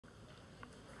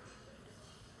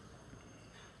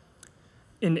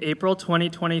In April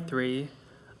 2023,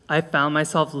 I found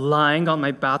myself lying on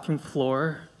my bathroom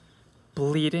floor,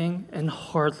 bleeding and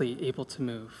hardly able to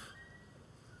move.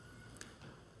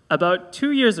 About 2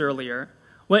 years earlier,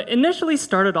 what initially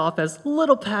started off as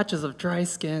little patches of dry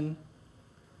skin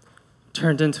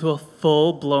turned into a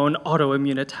full-blown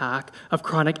autoimmune attack of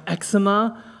chronic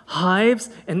eczema,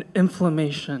 hives, and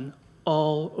inflammation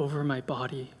all over my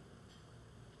body.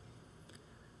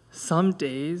 Some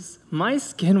days, my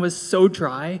skin was so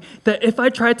dry that if I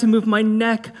tried to move my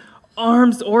neck,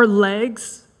 arms, or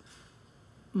legs,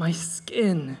 my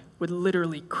skin would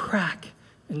literally crack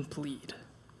and bleed.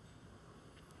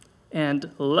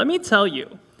 And let me tell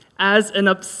you, as an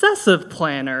obsessive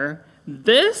planner,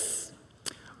 this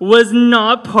was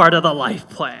not part of the life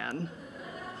plan.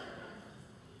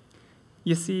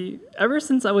 You see, ever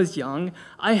since I was young,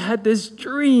 I had this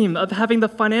dream of having the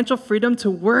financial freedom to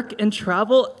work and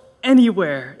travel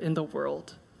anywhere in the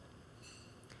world.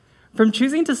 From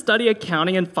choosing to study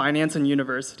accounting and finance in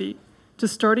university to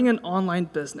starting an online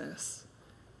business,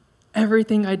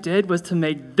 everything I did was to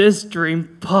make this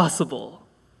dream possible.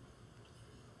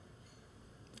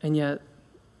 And yet,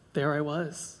 there I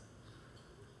was,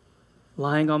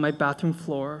 lying on my bathroom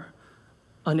floor,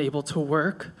 unable to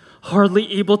work,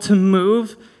 hardly able to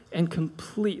move, and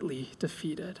completely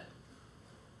defeated.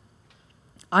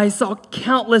 I saw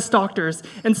countless doctors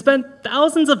and spent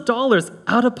thousands of dollars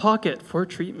out of pocket for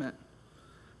treatment,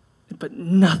 but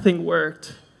nothing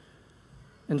worked.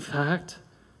 In fact,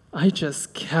 I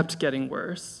just kept getting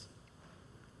worse.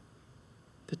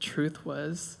 The truth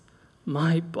was,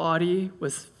 my body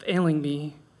was failing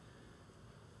me,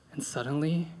 and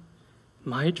suddenly,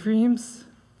 my dreams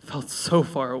felt so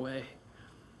far away.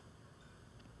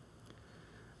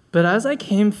 But as I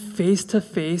came face to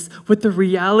face with the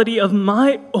reality of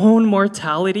my own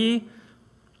mortality,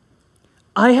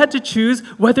 I had to choose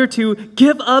whether to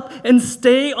give up and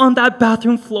stay on that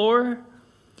bathroom floor,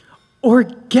 or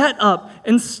get up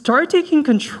and start taking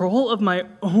control of my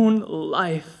own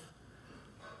life.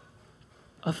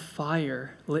 A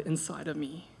fire lit inside of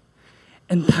me.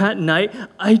 And that night,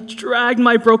 I dragged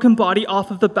my broken body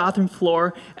off of the bathroom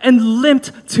floor and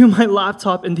limped to my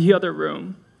laptop in the other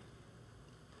room.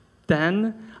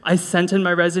 Then, I sent in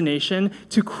my resignation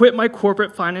to quit my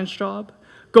corporate finance job,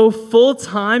 go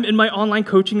full-time in my online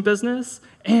coaching business,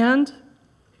 and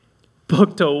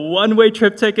booked a one-way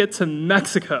trip ticket to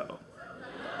Mexico.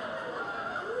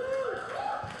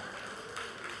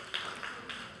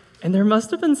 And there must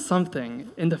have been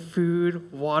something in the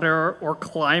food, water, or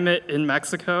climate in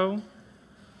Mexico,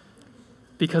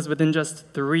 because within just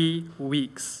 3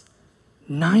 weeks,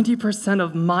 90%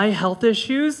 of my health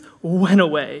issues went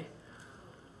away.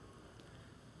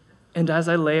 And as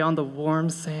I lay on the warm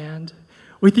sand,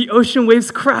 with the ocean waves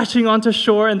crashing onto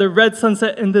shore and the red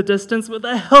sunset in the distance with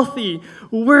a healthy,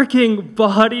 working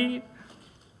body,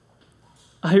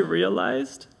 I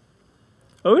realized,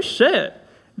 oh shit,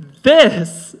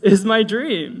 this is my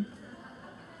dream.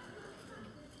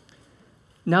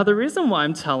 Now, the reason why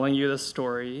I'm telling you this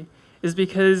story is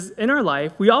because in our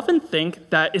life, we often think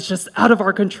that it's just out of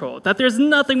our control, that there's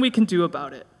nothing we can do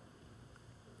about it.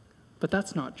 But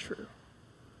that's not true.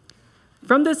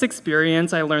 From this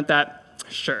experience, I learned that,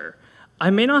 sure,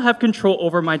 I may not have control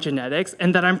over my genetics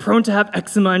and that I'm prone to have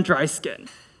eczema and dry skin.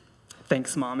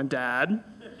 Thanks, Mom and Dad.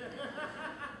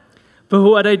 But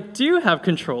what I do have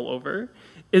control over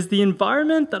is the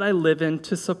environment that I live in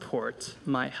to support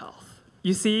my health.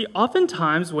 You see,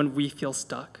 oftentimes when we feel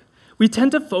stuck, we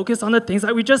tend to focus on the things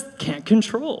that we just can't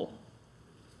control.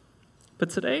 But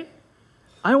today,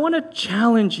 I want to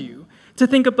challenge you to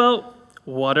think about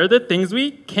what are the things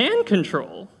we can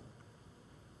control.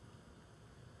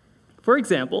 For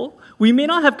example, we may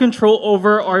not have control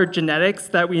over our genetics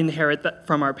that we inherit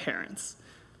from our parents.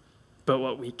 But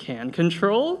what we can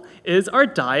control is our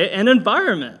diet and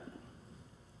environment.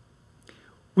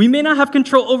 We may not have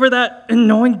control over that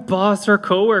annoying boss or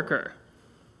coworker.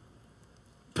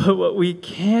 But what we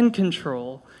can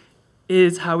control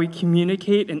is how we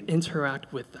communicate and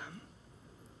interact with them.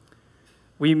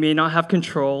 We may not have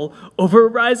control over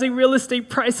rising real estate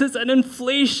prices and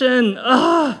inflation.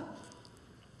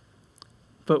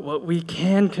 But what we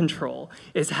can control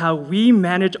is how we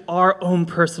manage our own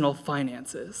personal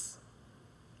finances.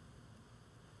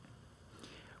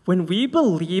 When we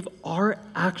believe our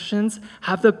actions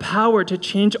have the power to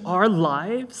change our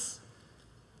lives,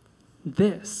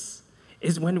 this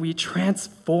is when we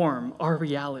transform our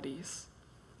realities.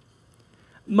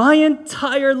 My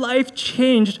entire life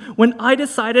changed when I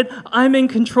decided I'm in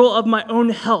control of my own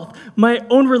health, my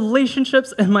own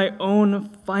relationships, and my own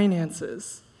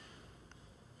finances.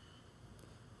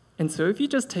 And so if you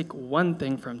just take one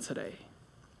thing from today,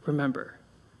 remember,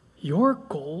 your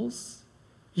goals,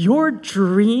 your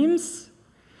dreams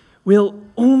will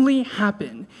only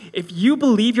happen if you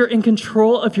believe you're in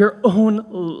control of your own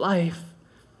life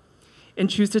and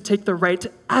choose to take the right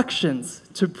actions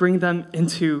to bring them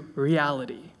into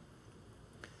reality.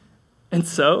 And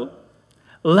so,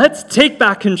 let's take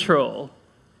back control.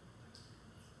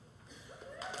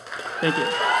 Thank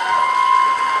you.